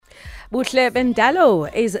Buhle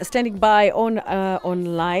Bendalo is standing by on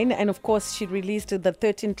online, and of course she released the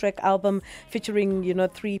 13-track album featuring,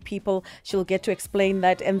 three people. She'll get to explain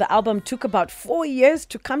that, and the album took about 4 years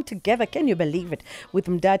to come together. Can you believe it? With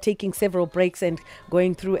Mda taking several breaks and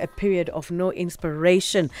going through a period of no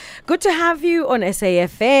inspiration. Good to have you on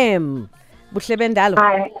SAFM. Buhle Bendalo.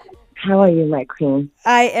 Hi, how are you, my queen?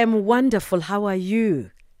 I am wonderful. How are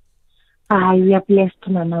you? We are blessed,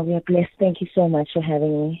 Mama. We are blessed. Thank you so much for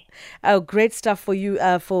having me. Oh, great stuff for you,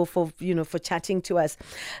 for chatting to us.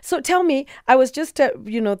 So tell me, I was just,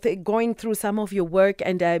 going through some of your work,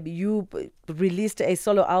 and you released a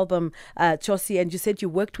solo album, Chosi, and you said you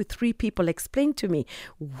worked with three people. Explain to me,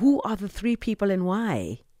 who are the three people and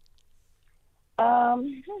why? I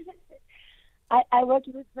worked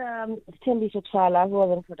with Timbi Chachala, who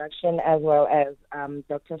was in production, as well as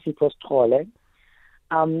Dr. Sipho Strole.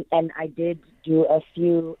 And I did do a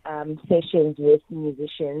few sessions with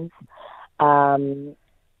musicians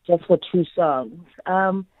just for 2 songs.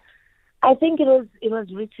 I think it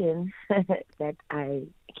was written that I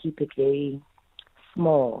keep it very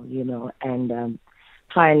small, and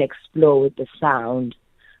try and explore with the sound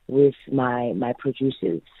with my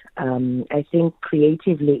producers. I think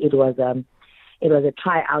creatively it was a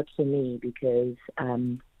tryout for me because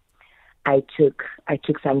I took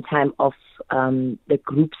some time off the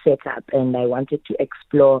group setup, and I wanted to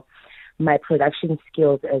explore my production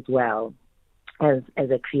skills as well as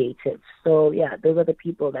a creative. So yeah, those are the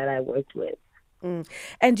people that I worked with.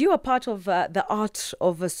 And you are part of the art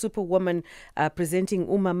of a Superwoman presenting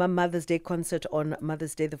Umama Mother's Day concert on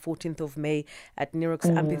Mother's Day, the 14th of May at Nirox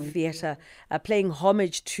Amphitheatre, playing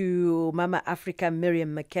homage to Mama Africa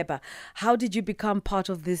Miriam Makeba. How did you become part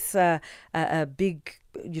of this big,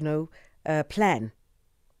 plan?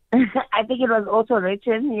 I think it was also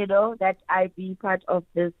written, that I be part of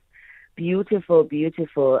this beautiful,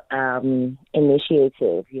 beautiful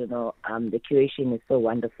initiative. The curation is so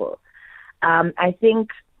wonderful. I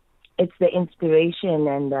think it's the inspiration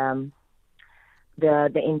and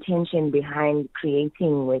the intention behind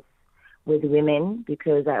creating with women,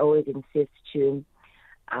 because I always insist to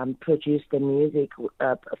produce the music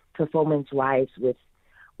performance-wise with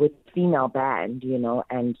female band,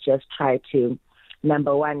 and just try to,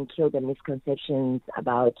 number one, kill the misconceptions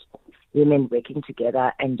about women working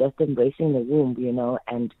together and just embracing the womb,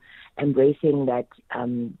 and embracing that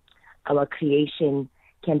our creation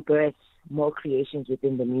can birth more creations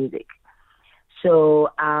within the music. So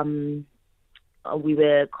we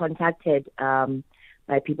were contacted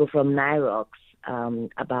by people from Nirox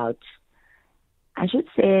about, I should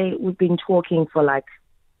say, we've been talking for like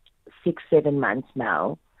 6-7 months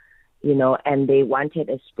now, and they wanted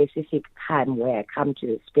a specific time where I come to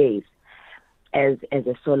the space as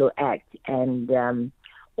a solo act. And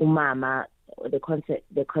Umama, the concert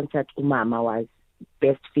Umama was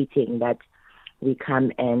best fitting that we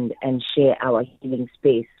come and share our healing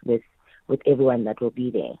space with everyone that will be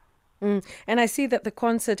there. And I see that the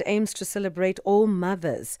concert aims to celebrate all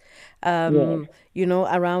mothers, Yes.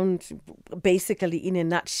 around, basically, in a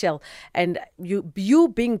nutshell. And you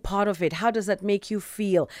being part of it, how does that make you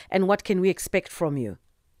feel? And what can we expect from you?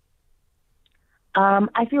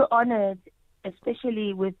 I feel honored,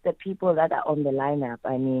 especially with the people that are on the lineup.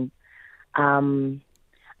 I mean,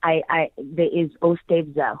 there is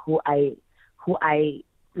Ostebza, who I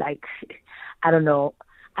like. I don't know.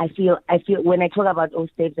 I feel when I talk about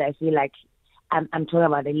Ostebza, I feel like I'm talking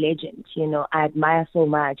about a legend. I admire so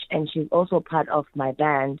much, and she's also part of my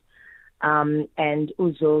band. And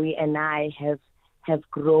Uzoe and I have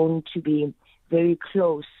grown to be very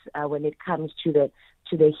close when it comes to the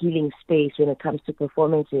healing space, when it comes to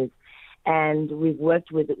performances. And we've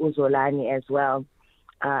worked with Uzolani as well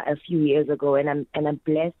a few years ago, and I'm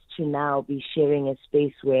blessed to now be sharing a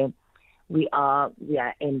space where we are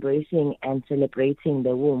embracing and celebrating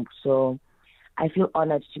the womb. So I feel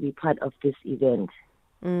honored to be part of this event.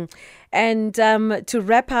 And to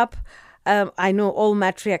wrap up, I know all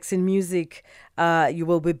matriarchs in music, you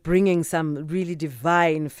will be bringing some really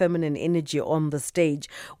divine feminine energy on the stage.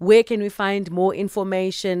 Where can we find more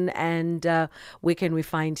information, and where can we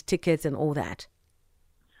find tickets and all that?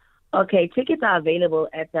 Okay, tickets are available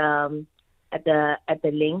at the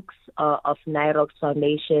links of Nirox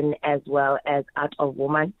Foundation as well as Art of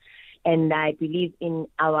Woman. And I believe in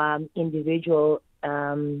our individual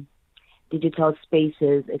digital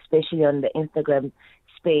spaces, especially on the Instagram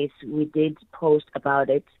space, we did post about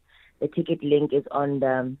it. The ticket link is on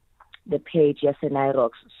the page, Yes and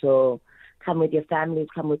Nirox. So come with your families,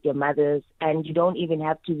 come with your mothers, and you don't even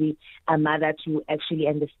have to be a mother to actually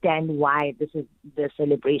understand why this is the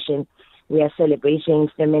celebration. We are celebrating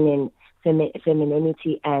femininity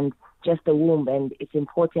and just the womb, and it's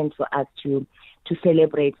important for us to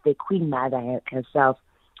celebrate the Queen Mother herself,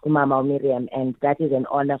 Umama Miriam, and that is an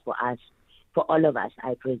honor for us, for all of us,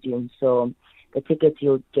 I presume. So the tickets,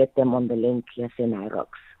 you'll get them on the link, yes, in IROX.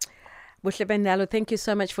 Buhle Bendalo, thank you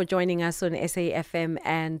so much for joining us on SAFM,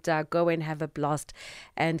 and go and have a blast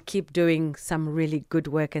and keep doing some really good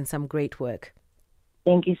work and some great work.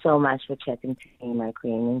 Thank you so much for chatting to me, my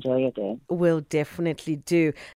queen. Enjoy your day. Will definitely do.